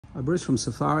Hi, Bruce from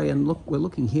Safari, and look, we're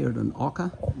looking here at an Ocker.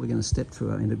 We're going to step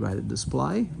through our integrated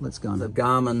display. Let's go into the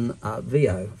Garmin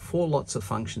Vieo. 4 lots of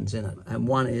functions in it, and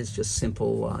one is just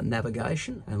simple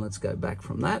navigation, and let's go back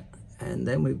from that. And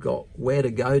then we've got where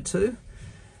to go to.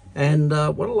 And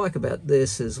what I like about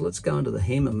this is, let's go into the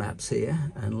HEMA maps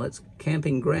here, and let's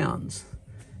Campgrounds.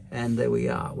 And there we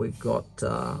are. We've got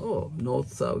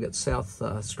we've got South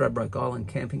Stradbroke Island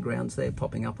Campgrounds there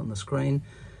popping up on the screen.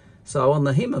 So on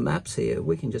the HEMA maps here,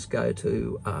 we can just go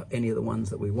to any of the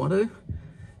ones that we want to.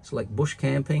 Select bush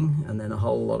camping, and then a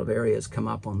whole lot of areas come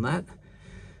up on that.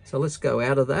 So let's go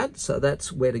out of that. So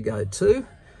that's where to go to.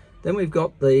 Then we've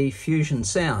got the Fusion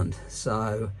sound.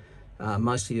 So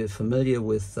most of you are familiar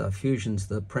with Fusion's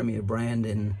the premier brand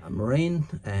in marine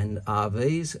and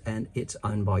RVs, and it's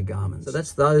owned by Garmin. So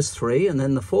that's those 3. And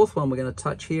then the 4th one we're going to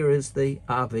touch here is the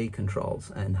RV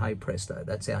controls. And hey presto,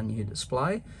 that's our new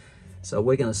display. So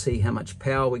we're going to see how much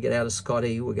power we get out of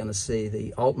Scotty. We're going to see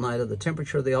the alternator, the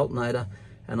temperature of the alternator,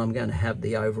 and I'm going to have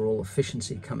the overall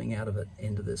efficiency coming out of it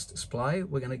into this display.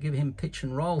 We're going to give him pitch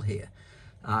and roll here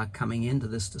coming into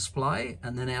this display.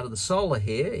 And then out of the solar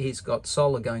here, he's got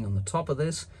solar going on the top of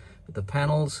this with the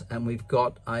panels, and we've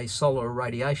got a solar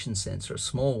irradiation sensor, a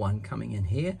small one, coming in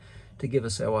here to give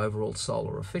us our overall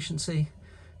solar efficiency.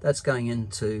 That's going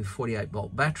into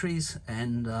 48-volt batteries,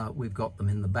 and we've got them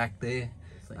in the back there.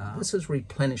 This is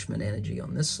replenishment energy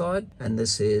on this side, and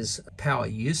this is power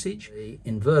usage. The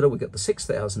inverter, we've got the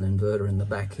 6000 inverter in the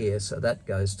back here, so that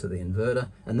goes to the inverter.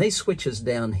 And these switches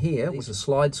down here, these are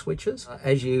slide switches.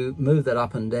 As you move that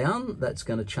up and down, that's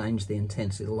going to change the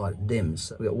intensity of the light. It dims.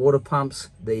 So we've got water pumps.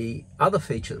 The other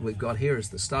feature that we've got here is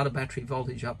the starter battery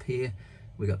voltage up here.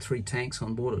 We've got 3 tanks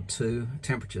on board, or 2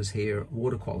 temperatures here,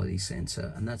 water quality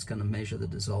sensor, and that's going to measure the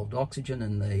dissolved oxygen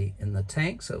in the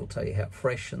tank, so it'll tell you how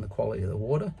fresh and the quality of the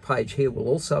water. Page here will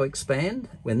also expand.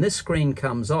 When this screen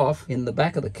comes off, in the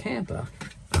back of the camper,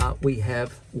 we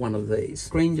have one of these.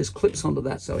 Screen just clips onto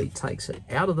that, so he takes it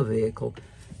out of the vehicle,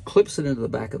 clips it into the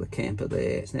back of the camper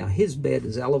there. Now his bed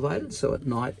is elevated, so at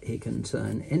night he can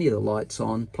turn any of the lights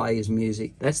on, play his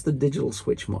music. That's the digital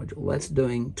switch module. That's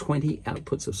doing 20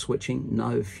 outputs of switching,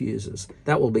 no fuses.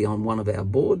 That will be on one of our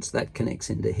boards. That connects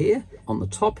into here. On the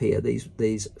top here,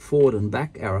 these forward and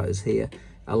back arrows here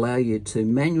allow you to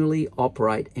manually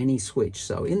operate any switch.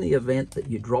 So in the event that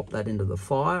you drop that into the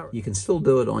fire, you can still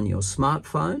do it on your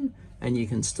smartphone, and you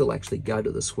can still actually go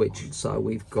to the switch. So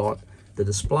we've got the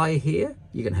display here.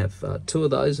 You can have 2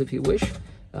 of those if you wish.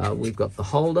 We've got the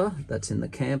holder that's in the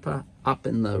camper. Up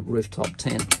in the rooftop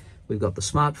tent, we've got the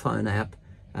smartphone app,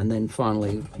 and then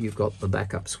finally you've got the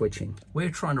backup switching. We're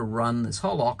trying to run this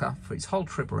whole Ocker for his whole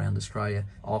trip around Australia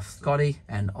off Scotty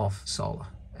and off solar,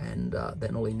 and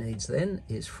then all he needs then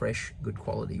is fresh, good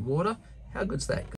quality water. How good's that?